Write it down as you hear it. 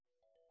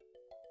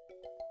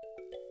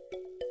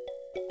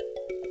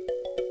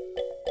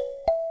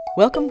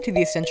Welcome to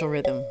The Essential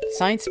Rhythm,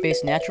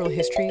 science-based natural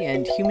history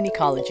and human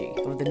ecology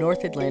of the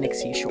North Atlantic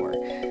seashore.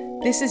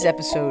 This is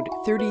episode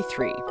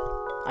 33.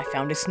 I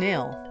found a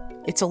snail.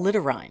 It's a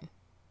littorine.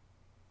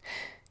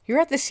 You're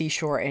at the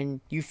seashore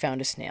and you've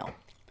found a snail.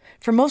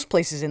 For most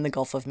places in the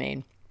Gulf of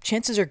Maine,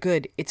 chances are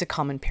good it's a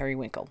common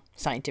periwinkle.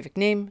 Scientific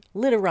name,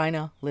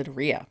 Littorina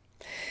littorea.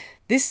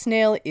 This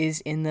snail is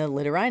in the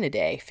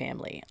Littorinidae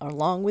family,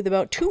 along with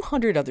about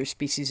 200 other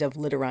species of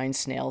littorine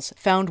snails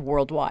found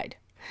worldwide.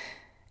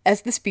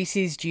 As the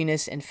species,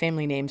 genus, and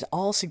family names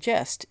all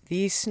suggest,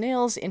 these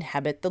snails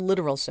inhabit the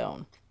littoral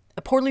zone,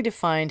 a poorly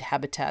defined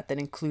habitat that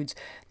includes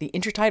the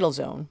intertidal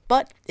zone,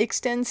 but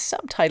extends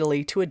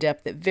subtidally to a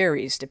depth that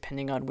varies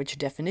depending on which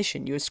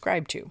definition you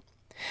ascribe to.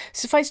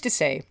 Suffice to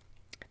say,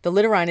 the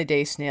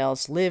Littorinidae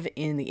snails live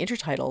in the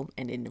intertidal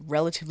and in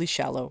relatively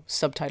shallow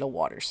subtidal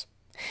waters.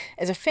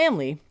 As a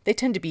family, they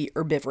tend to be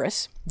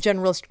herbivorous,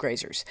 generalist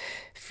grazers,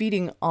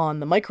 feeding on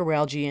the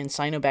microalgae and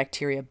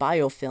cyanobacteria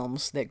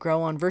biofilms that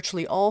grow on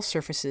virtually all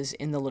surfaces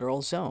in the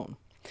littoral zone.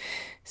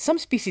 Some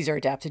species are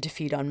adapted to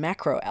feed on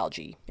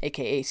macroalgae,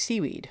 aka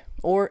seaweed,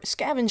 or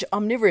scavenge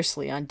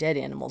omnivorously on dead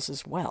animals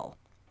as well.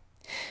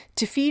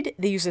 To feed,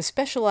 they use a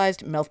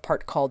specialized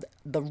mouthpart called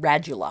the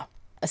radula,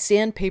 a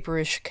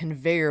sandpaperish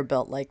conveyor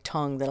belt-like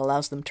tongue that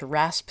allows them to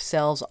rasp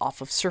cells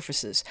off of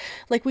surfaces,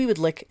 like we would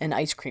lick an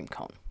ice cream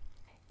cone.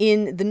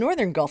 In the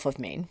northern Gulf of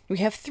Maine, we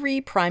have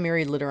three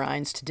primary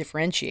littorines to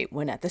differentiate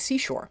when at the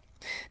seashore.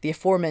 The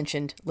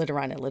aforementioned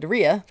Littorina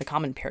littorea, the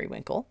common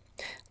periwinkle,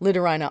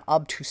 Littorina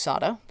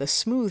obtusata, the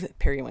smooth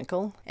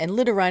periwinkle, and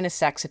Littorina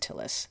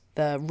saxatilis,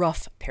 the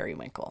rough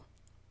periwinkle.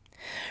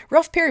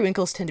 Rough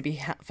periwinkles tend to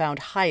be found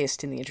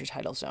highest in the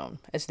intertidal zone,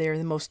 as they are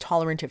the most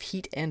tolerant of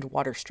heat and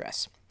water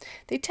stress.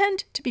 They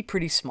tend to be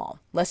pretty small,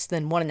 less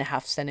than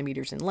 1.5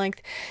 centimeters in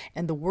length,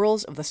 and the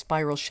whorls of the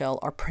spiral shell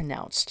are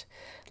pronounced,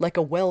 like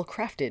a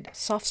well-crafted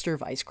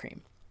soft-serve ice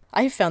cream.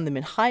 I have found them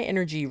in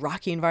high-energy,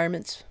 rocky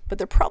environments, but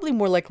they're probably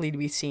more likely to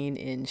be seen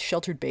in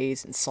sheltered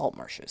bays and salt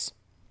marshes.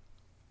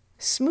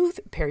 Smooth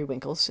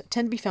periwinkles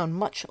tend to be found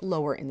much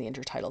lower in the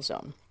intertidal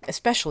zone,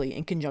 especially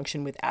in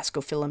conjunction with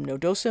Ascophyllum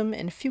nodosum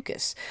and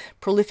Fucus,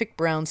 prolific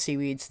brown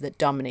seaweeds that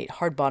dominate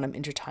hard-bottom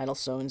intertidal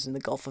zones in the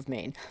Gulf of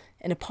Maine,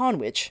 and upon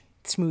which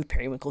smooth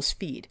periwinkles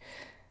feed.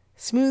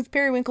 Smooth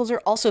periwinkles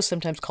are also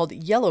sometimes called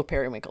yellow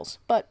periwinkles,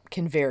 but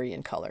can vary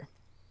in color.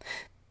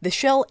 The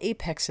shell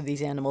apex of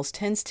these animals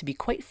tends to be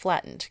quite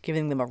flattened,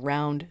 giving them a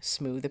round,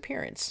 smooth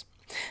appearance.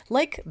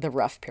 Like the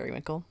rough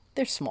periwinkle,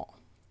 they're small.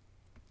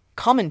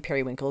 Common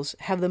periwinkles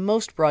have the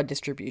most broad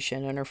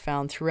distribution and are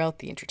found throughout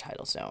the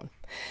intertidal zone.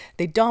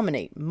 They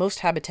dominate most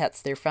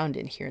habitats they're found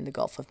in here in the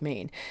Gulf of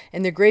Maine,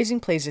 and their grazing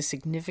plays a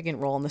significant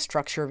role in the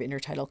structure of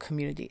intertidal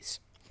communities.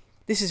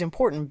 This is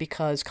important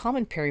because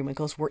common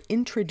periwinkles were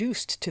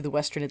introduced to the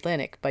Western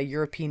Atlantic by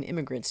European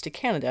immigrants to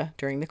Canada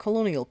during the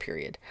colonial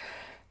period.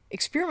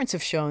 Experiments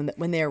have shown that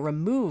when they are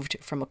removed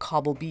from a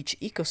cobble beach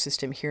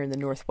ecosystem here in the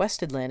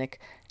Northwest Atlantic,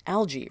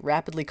 algae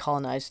rapidly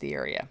colonize the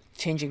area,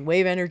 changing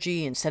wave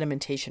energy and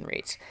sedimentation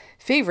rates,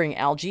 favoring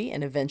algae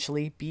and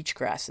eventually beach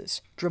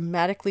grasses,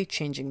 dramatically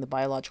changing the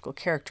biological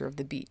character of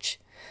the beach,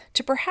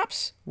 to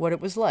perhaps what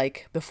it was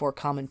like before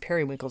common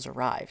periwinkles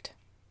arrived.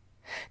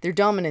 Their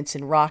dominance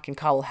in rock and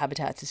cobble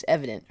habitats is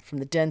evident from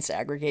the dense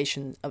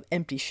aggregation of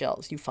empty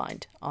shells you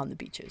find on the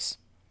beaches.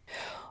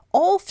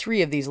 All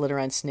three of these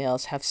littorine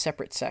snails have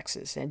separate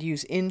sexes and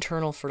use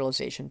internal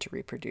fertilization to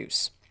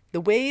reproduce.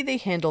 The way they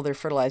handle their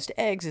fertilized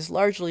eggs is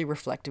largely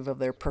reflective of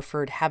their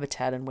preferred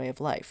habitat and way of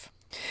life.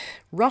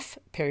 Rough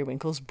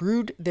periwinkles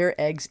brood their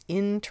eggs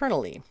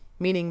internally,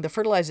 meaning the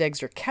fertilized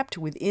eggs are kept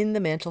within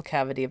the mantle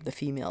cavity of the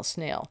female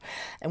snail,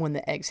 and when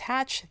the eggs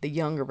hatch, the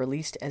young are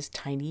released as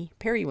tiny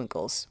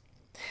periwinkles.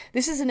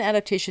 This is an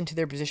adaptation to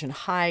their position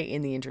high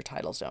in the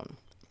intertidal zone.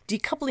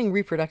 Decoupling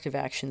reproductive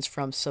actions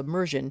from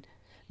submersion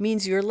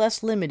means you're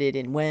less limited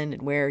in when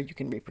and where you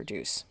can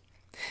reproduce.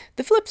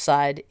 The flip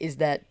side is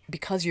that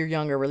because your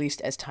young are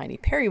released as tiny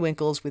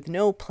periwinkles with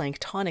no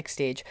planktonic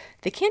stage,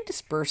 they can't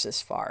disperse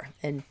as far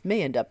and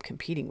may end up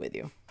competing with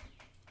you.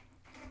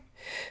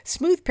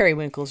 Smooth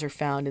periwinkles are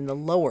found in the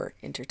lower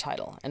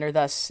intertidal and are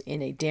thus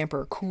in a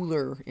damper,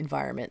 cooler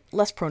environment,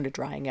 less prone to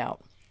drying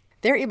out.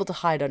 They're able to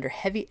hide under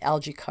heavy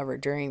algae cover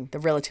during the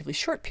relatively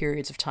short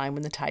periods of time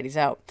when the tide is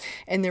out,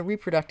 and their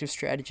reproductive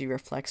strategy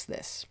reflects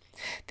this.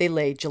 They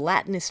lay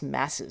gelatinous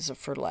masses of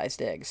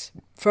fertilized eggs,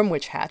 from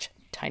which hatch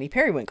tiny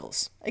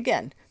periwinkles.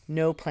 Again,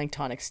 no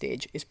planktonic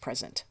stage is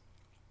present.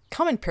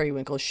 Common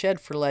periwinkles shed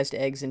fertilized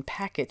eggs in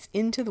packets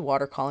into the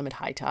water column at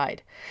high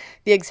tide.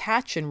 The eggs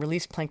hatch and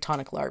release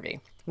planktonic larvae,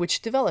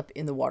 which develop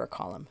in the water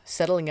column,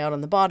 settling out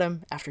on the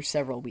bottom after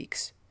several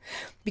weeks.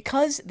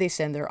 Because they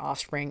send their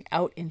offspring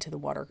out into the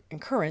water in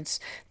currents,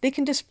 they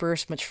can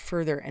disperse much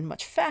further and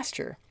much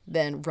faster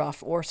than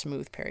rough or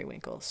smooth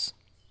periwinkles.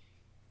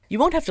 You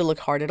won't have to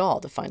look hard at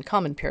all to find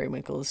common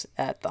periwinkles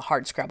at the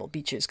hardscrabble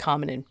beaches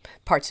common in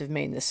parts of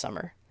Maine this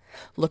summer.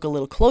 Look a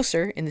little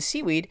closer in the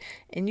seaweed,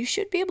 and you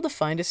should be able to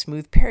find a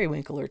smooth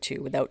periwinkle or two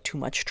without too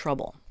much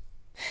trouble.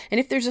 And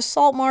if there's a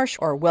salt marsh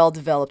or a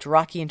well-developed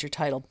rocky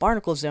intertidal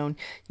barnacle zone,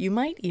 you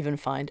might even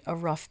find a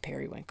rough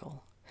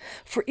periwinkle.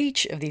 For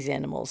each of these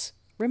animals,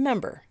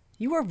 remember,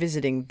 you are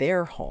visiting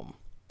their home,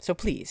 so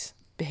please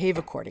behave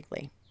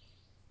accordingly.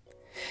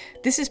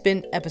 This has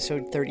been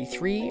episode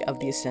 33 of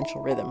The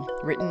Essential Rhythm,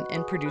 written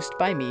and produced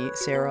by me,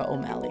 Sarah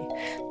O'Malley.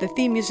 The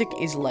theme music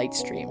is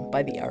Lightstream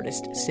by the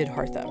artist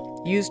Siddhartha,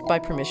 used by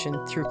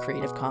permission through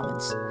Creative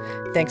Commons.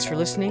 Thanks for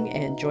listening,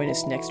 and join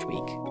us next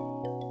week.